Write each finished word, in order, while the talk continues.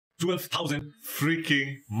12,000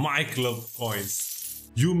 freaking My Club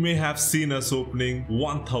coins. You may have seen us opening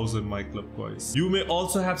 1,000 My Club coins. You may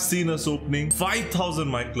also have seen us opening 5,000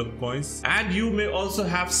 My Club coins. And you may also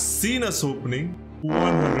have seen us opening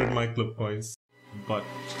 100 My Club coins. But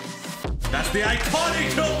that's the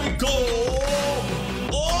iconic. Here we go.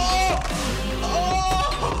 Oh! Oh!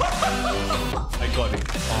 Iconic.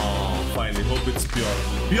 Oh, finally. Hope it's pure.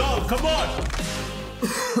 Pure, come on!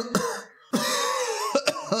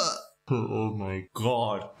 Oh my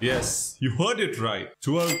god. Yes, you heard it right.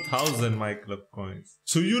 12,000 My Club coins.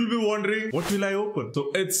 So you'll be wondering, what will I open?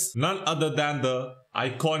 So it's none other than the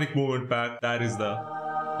iconic moment pack. That is the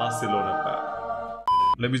Barcelona pack.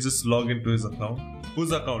 Let me just log into his account.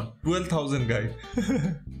 Whose account? 12,000 guy.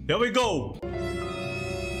 Here we go.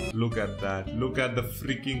 Look at that. Look at the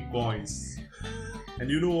freaking coins. And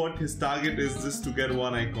you know what? His target is just to get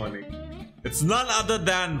one iconic. It's none other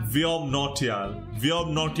than Vyom Nautiyal.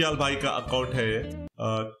 Vyom Nautiyal bhai ka account hai ye.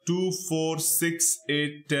 2, 4, 6,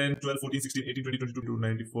 8, 10, 12, 14, 16, 18, 20, 22, 22,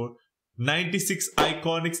 94. 96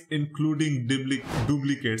 iconics including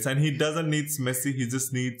duplicates. And he doesn't need Messi. He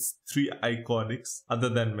just needs 3 iconics other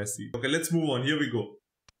than Messi. Okay, let's move on. Here we go.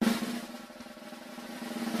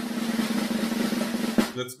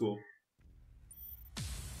 Let's go.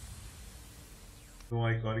 No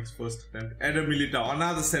iconics first attempt. Eder Militao,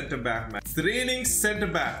 another centre back, man. It's raining centre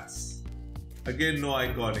backs. Again, no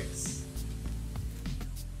iconics.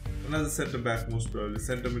 Another centre back, most probably.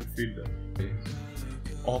 Centre midfielder.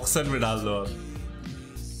 Auction with Aldo.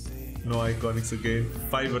 No iconics again.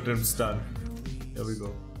 5 attempts done. Here we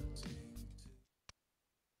go.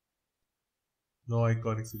 No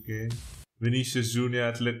iconics again. Vinicius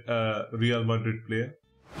Junior, Real Madrid player.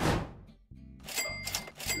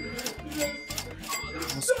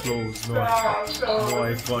 Close. No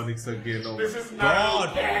iconics again. Oh my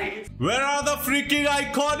god. Where are the freaking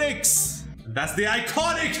iconics? That's the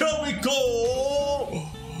iconic. Here we go.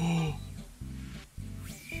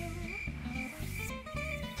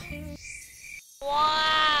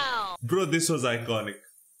 Wow. Bro, this was iconic.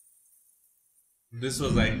 This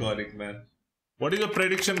was iconic, man. What is your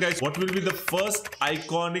prediction, guys? What will be the first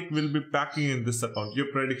iconic we'll be packing in this account? Your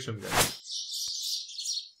prediction, guys.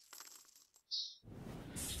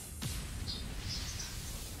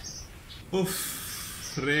 Oof.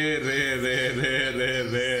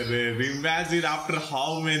 Imagine after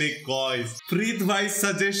how many coins. Preet Bhai's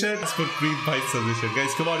suggestion. As for Preet Bhai's suggestion.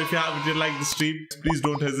 Guys, come on, if you like the stream, please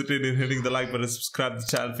don't hesitate in hitting the like button. Subscribe the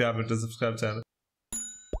channel if you haven't subscribed channel.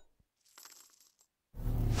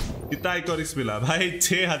 कितना iconics मिला भाई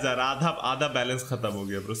 6,000 आधा balance खत्म हो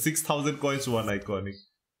गया bro 6,000 coins one iconic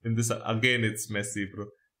in this again it's Messi bro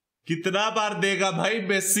कितना बार देगा भाई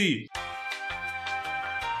मेसी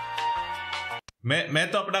मैं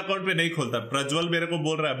तो अपना अकाउंट पे नहीं खोलता प्रज्वल मेरे को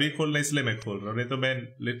बोल रहा है अभी खोलना इसलिए मैं खोल रहा हूँ नहीं तो मैं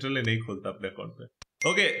लिटरली नहीं खोलता अपने अकाउंट पे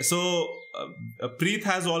okay so Preet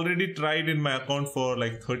has already tried in my account for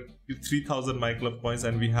like 3,000 My Club coins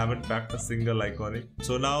and we haven't packed a single iconic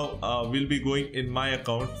so now we'll be going in my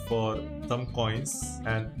account for some coins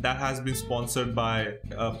and that has been sponsored by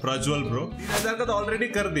Prajwal bro 3,000 का तो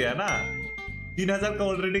already कर दिया ना 3,000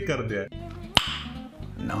 का already कर दिया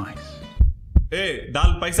nice ए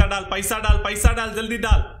डाल पैसा डाल जल्दी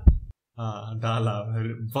डाल हाँ डाला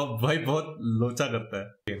भाई बहुत लोचा करता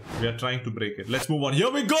है we are trying to break it let's move on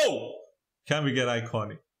here we go can we get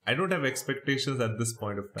iconic I don't have expectations at this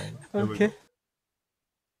point of time here okay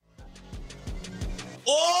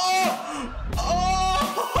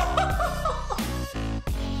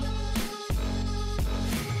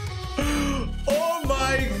oh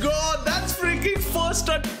my god that's freaking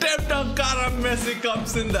first attempt Ankara Messi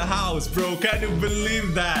comes in the house bro can you believe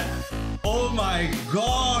that oh my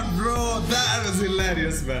god bro that was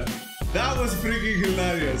hilarious man that was freaking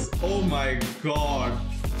hilarious oh my god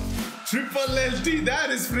triple LT that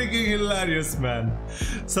is freaking hilarious man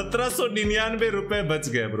 1799 रुपए बच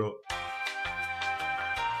गए bro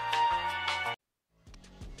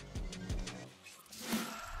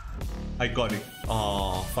iconic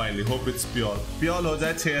oh finally hope it's pure हो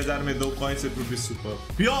जाए 6,000 में 2 coins it would be super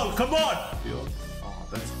pure come on pure oh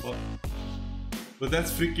that's fun but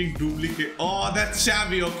that's freaking duplicate oh that's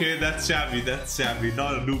shabby okay that's shabby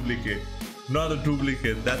not a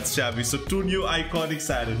duplicate that's shabby so 2 new iconics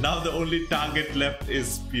added now the only target left is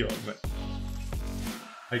pure man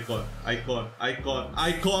icon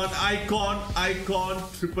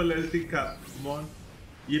triple LT का come on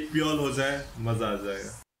ये pure हो जाए मजा आ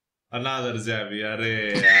जाएगा another shabby अरे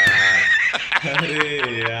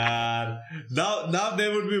यार now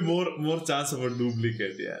there would be more chance of a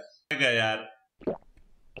duplicate यार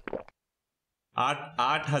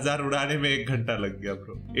 8,000 उड़ाने में 1 घंटा लग गया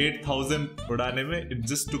ब्रो। 8,000 उड़ाने में इट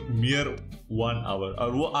जस्ट टुक मियर 1 आवर,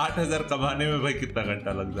 और वो 8,000 कमाने में भाई कितना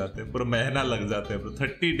घंटा लग जाते हैं, पूरा महीना लग जाते हैं ब्रो।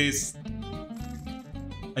 30 डेज।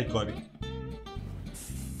 Iconic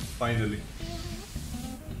finally.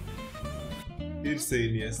 फिर से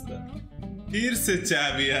इनिएस्टा, फिर से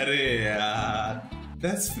चाबी। अरे यार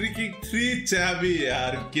दैट्स फ्रीकिंग 3 चाबी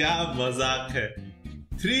यार, क्या मजाक है।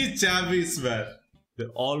 3 चाबीज man.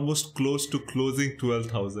 We're almost close to closing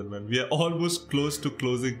 12,000 man. We are almost close to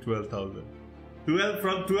closing 12,000. 12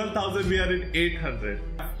 from 12,000 we are in 800.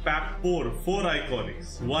 Pack 4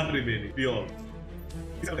 iconics, 1 remaining. Pure.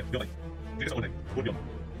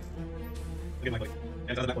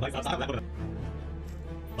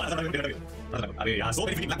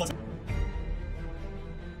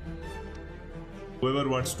 Whoever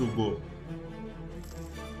wants to go.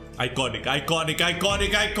 Iconic, iconic,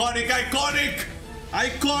 iconic, iconic, iconic!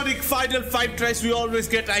 Iconic! Final 5 tries we always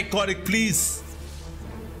get iconic, please.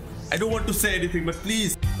 I don't want to say anything, but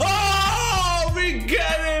please. Oh, we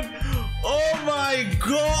get it! Oh my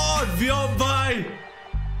god! We are by.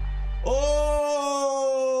 Oh